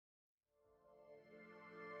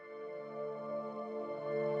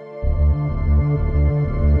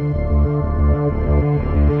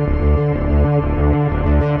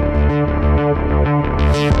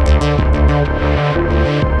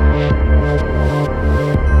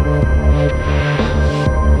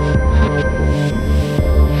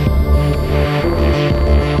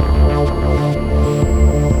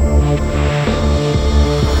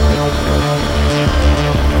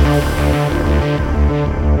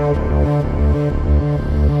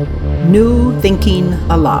Thinking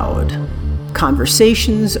Aloud.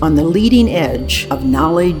 Conversations on the leading edge of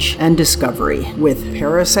knowledge and discovery with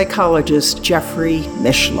parapsychologist Jeffrey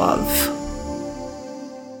Mishlove.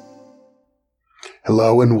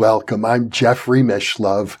 Hello and welcome. I'm Jeffrey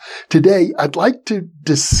Mishlove. Today, I'd like to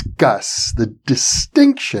discuss the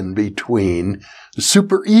distinction between the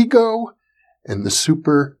superego and the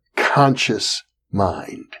superconscious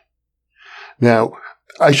mind. Now,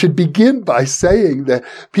 I should begin by saying that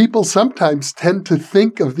people sometimes tend to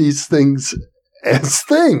think of these things as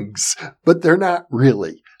things, but they're not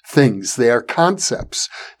really things. They are concepts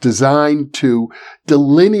designed to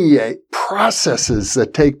delineate processes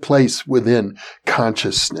that take place within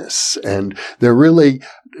consciousness. And they're really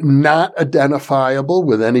not identifiable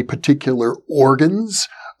with any particular organs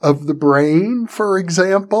of the brain, for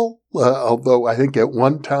example. Although I think at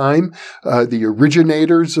one time the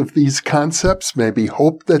originators of these concepts maybe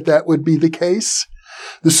hoped that that would be the case.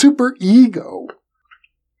 The superego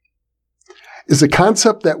is a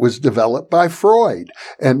concept that was developed by Freud.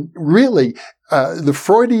 And really, the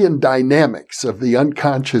Freudian dynamics of the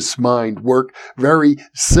unconscious mind work very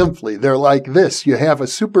simply. They're like this. You have a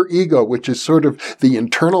superego, which is sort of the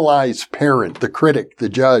internalized parent, the critic, the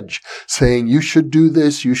judge, saying, you should do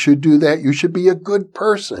this, you should do that, you should be a good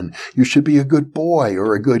person, you should be a good boy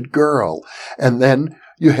or a good girl. And then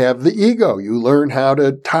you have the ego. You learn how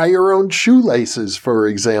to tie your own shoelaces, for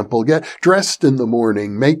example, get dressed in the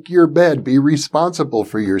morning, make your bed, be responsible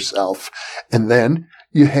for yourself. And then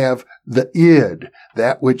you have the id,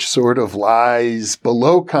 that which sort of lies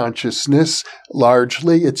below consciousness.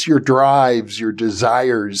 Largely, it's your drives, your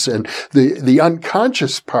desires, and the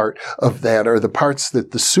unconscious part of that are the parts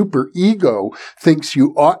that the superego thinks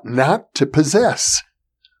you ought not to possess,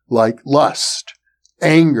 like lust,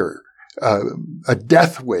 anger, a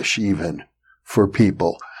death wish even for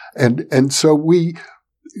people. And so we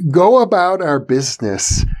go about our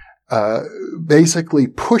business basically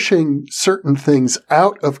pushing certain things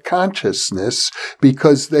out of consciousness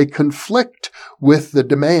because they conflict with the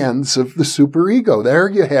demands of the superego. There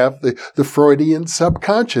you have the Freudian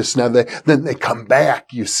subconscious. Now then they come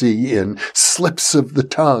back, you see, in slips of the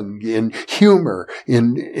tongue, in humor,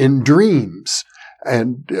 in dreams.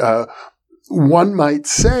 And one might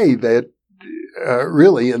say that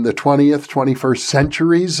really in the 20th, 21st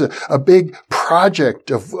centuries, a big project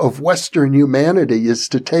of Western humanity is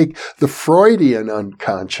to take the Freudian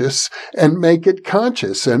unconscious and make it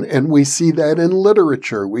conscious. And we see that in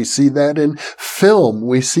literature. We see that in film.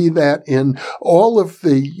 We see that in all of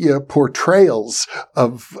the portrayals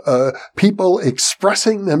of people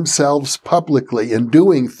expressing themselves publicly and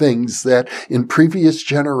doing things that in previous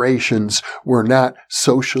generations were not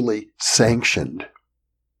socially sanctioned.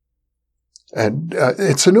 And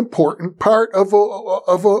it's an important part of a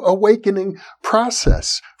awakening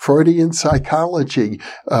process. Freudian psychology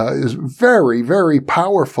is very, very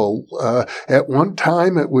powerful. At one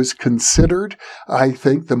time, it was considered, I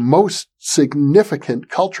think, the most significant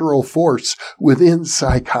cultural force within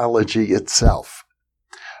psychology itself.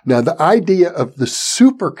 Now, the idea of the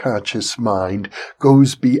superconscious mind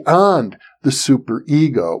goes beyond the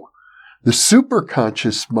superego. The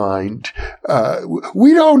superconscious mind,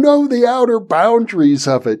 we don't know the outer boundaries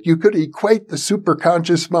of it. You could equate the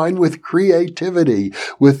superconscious mind with creativity,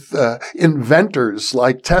 with inventors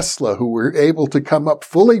like Tesla who were able to come up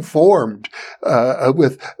fully formed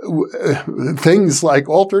with things like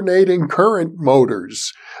alternating current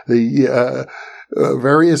motors. The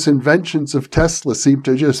various inventions of Tesla seem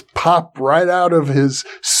to just pop right out of his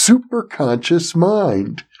superconscious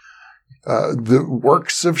mind. The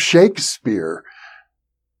works of Shakespeare.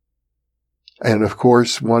 And of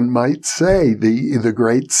course, one might say the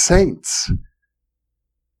great saints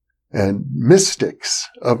and mystics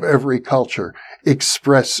of every culture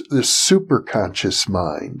express the superconscious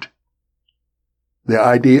mind. The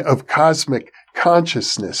idea of cosmic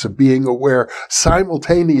consciousness, of being aware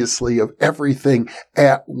simultaneously of everything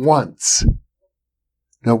at once.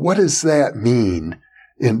 Now, what does that mean?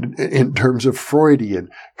 In terms of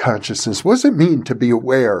Freudian consciousness, what does it mean to be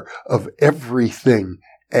aware of everything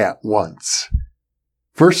at once?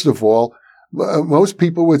 First of all, most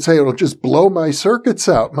people would say it'll just blow my circuits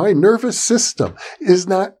out. My nervous system is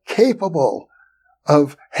not capable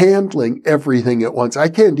of handling everything at once. I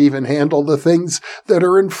can't even handle the things that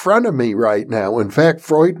are in front of me right now. In fact,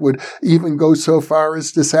 Freud would even go so far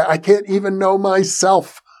as to say, I can't even know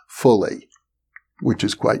myself fully, which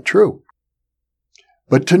is quite true.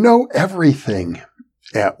 But to know everything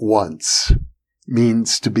at once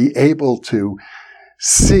means to be able to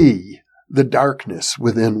see the darkness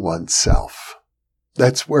within oneself.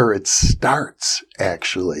 That's where it starts,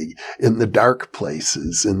 actually, in the dark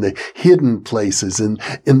places, in the hidden places, in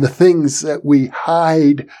the things that we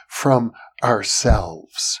hide from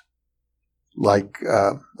ourselves. Like,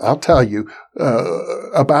 I'll tell you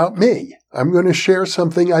about me. I'm going to share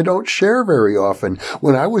something I don't share very often.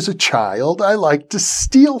 When I was a child, I liked to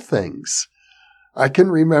steal things. I can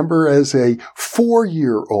remember as a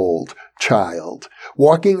 4-year-old child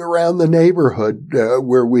walking around the neighborhood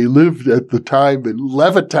where we lived at the time in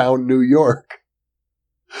Levittown, New York,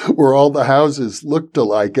 where all the houses looked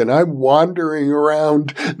alike, and I'm wandering around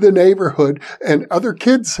the neighborhood, and other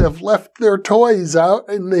kids have left their toys out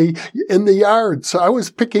in the yard. So I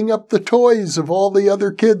was picking up the toys of all the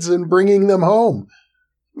other kids and bringing them home.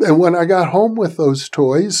 And when I got home with those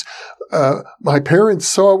toys, my parents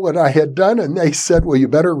saw what I had done, and they said, "Well, you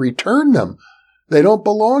better return them. They don't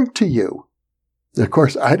belong to you." Of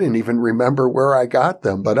course, I didn't even remember where I got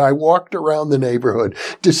them, but I walked around the neighborhood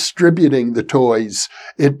distributing the toys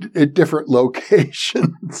at different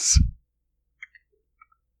locations.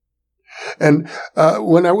 And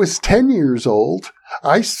when I was 10 years old,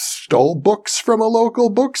 I stole books from a local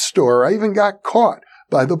bookstore. I even got caught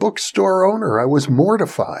by the bookstore owner. I was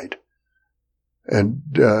mortified. And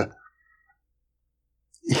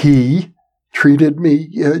he treated me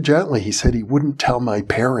gently. He said he wouldn't tell my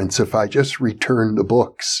parents if I just returned the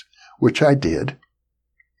books, which I did.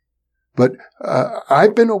 But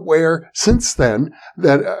I've been aware since then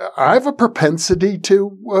that I have a propensity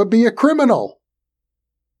to be a criminal.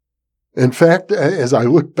 In fact, as I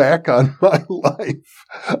look back on my life,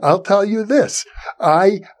 I'll tell you this.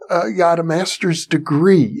 I got a master's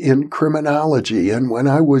degree in criminology, and when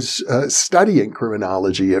I was studying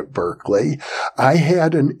criminology at Berkeley, I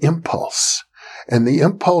had an impulse. And the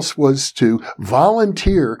impulse was to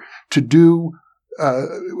volunteer to do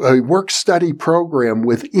a work-study program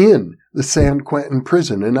within the San Quentin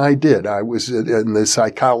prison, and I did. I was in the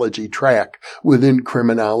psychology track within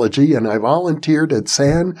criminology, and I volunteered at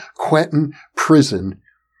San Quentin prison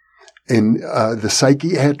in the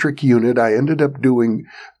psychiatric unit. I ended up doing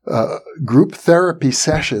group therapy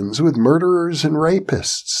sessions with murderers and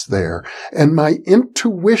rapists there, and my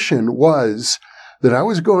intuition was that I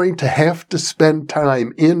was going to have to spend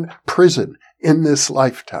time in prison in this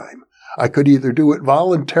lifetime. I could either do it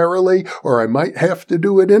voluntarily or I might have to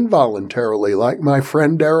do it involuntarily, like my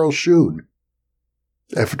friend Daryl Schoon.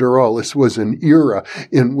 After all, this was an era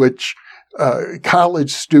in which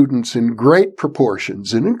college students in great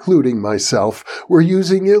proportions, and including myself, were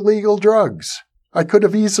using illegal drugs. I could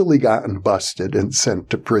have easily gotten busted and sent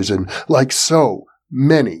to prison, like so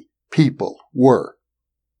many people were.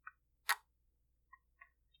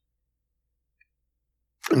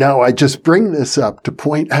 Now, I just bring this up to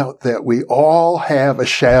point out that we all have a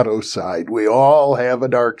shadow side. We all have a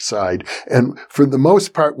dark side. And for the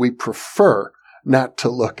most part, we prefer not to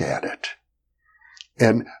look at it.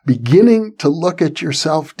 And beginning to look at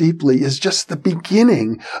yourself deeply is just the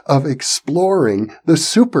beginning of exploring the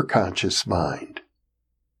superconscious mind.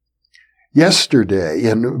 Yesterday,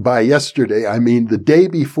 and by yesterday I mean the day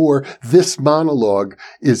before this monologue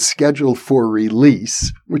is scheduled for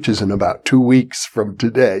release, which is in about 2 weeks from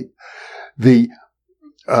today, the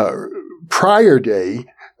prior day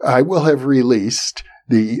I will have released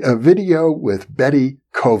the video with Betty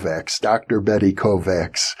Kovacs, Dr. Betty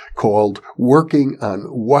Kovacs, called Working on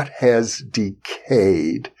What Has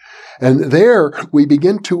Decayed. And there we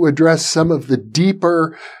begin to address some of the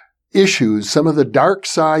deeper issues, some of the dark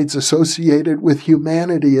sides associated with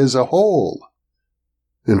humanity as a whole.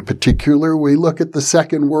 In particular, we look at the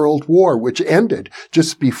Second World War, which ended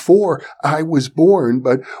just before I was born,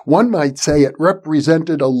 but one might say it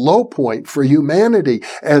represented a low point for humanity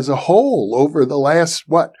as a whole over the last,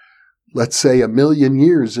 let's say 1 million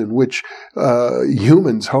years in which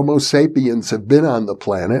humans, Homo sapiens, have been on the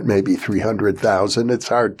planet, maybe 300,000, it's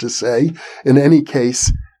hard to say. In any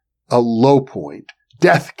case, a low point.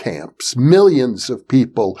 Death camps, millions of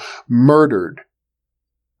people murdered.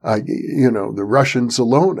 The Russians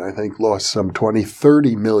alone, I think, lost some 20,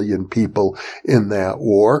 30 million people in that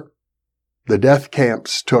war. The death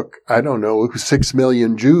camps took, 6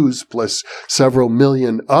 million Jews plus several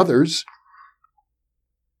million others.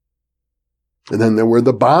 And then there were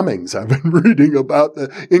the bombings. I've been reading about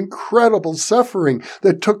the incredible suffering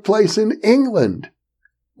that took place in England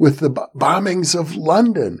with the bombings of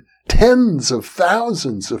London. Tens of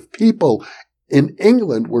thousands of people in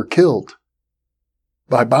England were killed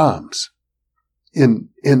by bombs in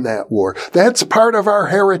that war. That's part of our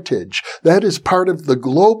heritage. That is part of the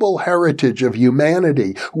global heritage of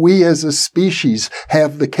humanity. We as a species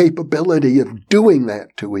have the capability of doing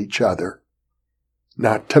that to each other.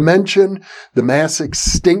 Not to mention the mass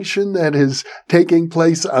extinction that is taking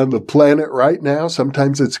place on the planet right now.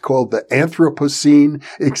 Sometimes it's called the Anthropocene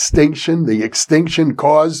extinction, the extinction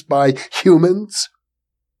caused by humans,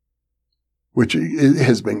 which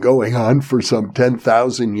has been going on for some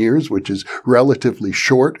 10,000 years, which is relatively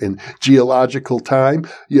short in geological time.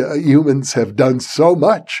 Humans have done so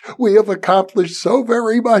much. We have accomplished so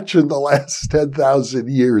very much in the last 10,000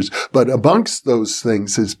 years. But amongst those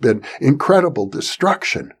things has been incredible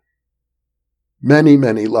destruction. Many,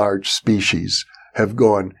 many large species have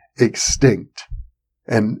gone extinct.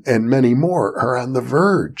 And many more are on the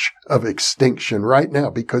verge of extinction right now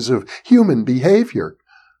because of human behavior.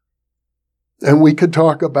 And we could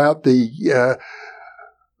talk about the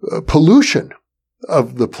pollution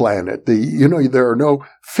of the planet. There are no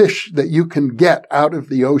fish that you can get out of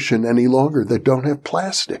the ocean any longer that don't have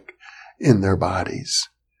plastic in their bodies.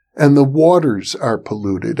 And the waters are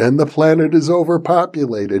polluted, and the planet is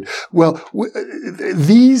overpopulated. Well,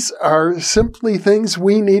 these are simply things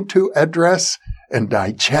we need to address and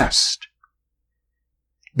digest.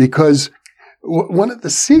 Because one of the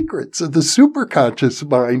secrets of the superconscious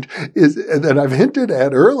mind is that I've hinted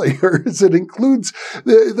at earlier is it includes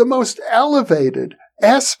the most elevated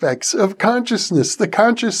aspects of consciousness, the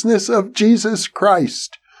consciousness of Jesus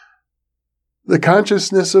Christ, the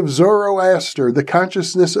consciousness of Zoroaster, the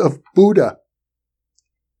consciousness of Buddha,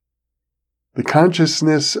 the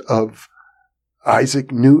consciousness of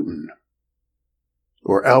Isaac Newton,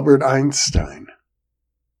 or Albert Einstein,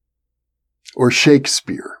 or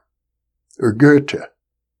Shakespeare, or Goethe,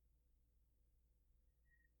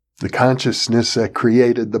 the consciousness that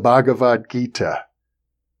created the Bhagavad Gita,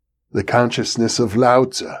 the consciousness of Lao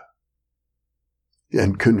Tzu,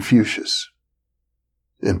 and Confucius,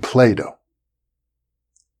 and Plato.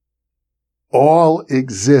 All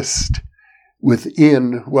exist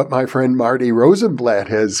within what my friend Marty Rosenblatt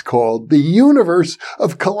has called the universe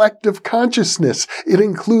of collective consciousness. It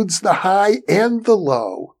includes the high and the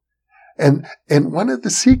low. And one of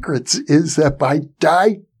the secrets is that by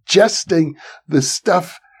digesting the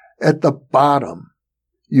stuff at the bottom,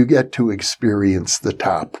 you get to experience the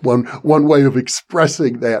top. One way of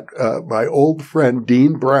expressing that, my old friend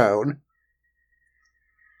Dean Brown,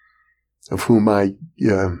 of whom I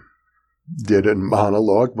did a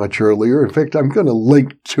monologue much earlier. In fact, I'm going to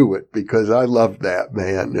link to it because I love that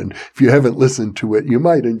man. And if you haven't listened to it, you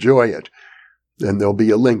might enjoy it. And there'll be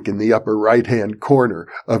a link in the upper right-hand corner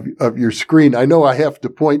of your screen. I know I have to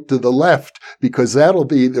point to the left because that'll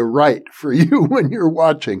be the right for you when you're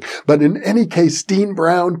watching. But in any case, Dean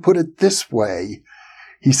Brown put it this way.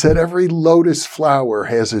 He said, every lotus flower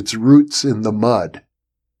has its roots in the mud.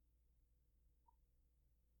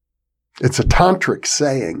 It's a tantric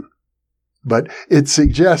saying, but it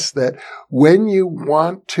suggests that when you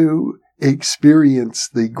want to experience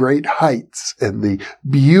the great heights and the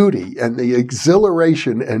beauty and the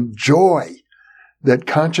exhilaration and joy that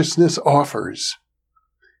consciousness offers,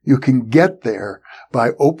 you can get there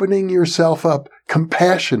by opening yourself up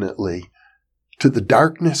compassionately to the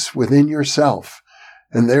darkness within yourself.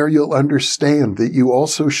 And there you'll understand that you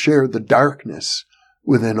also share the darkness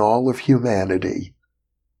within all of humanity.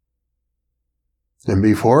 And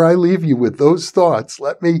before I leave you with those thoughts,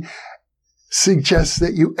 let me suggest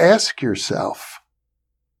that you ask yourself,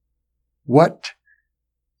 what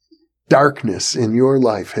darkness in your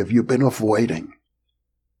life have you been avoiding?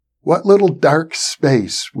 What little dark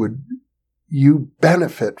space would you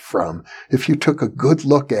benefit from if you took a good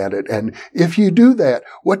look at it? And if you do that,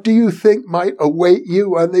 what do you think might await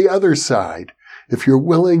you on the other side? If you're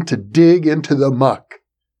willing to dig into the muck,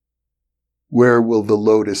 where will the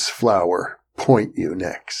lotus flower point you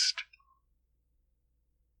next?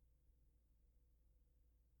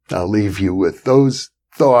 I'll leave you with those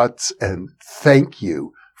thoughts and thank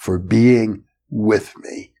you for being with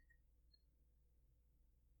me.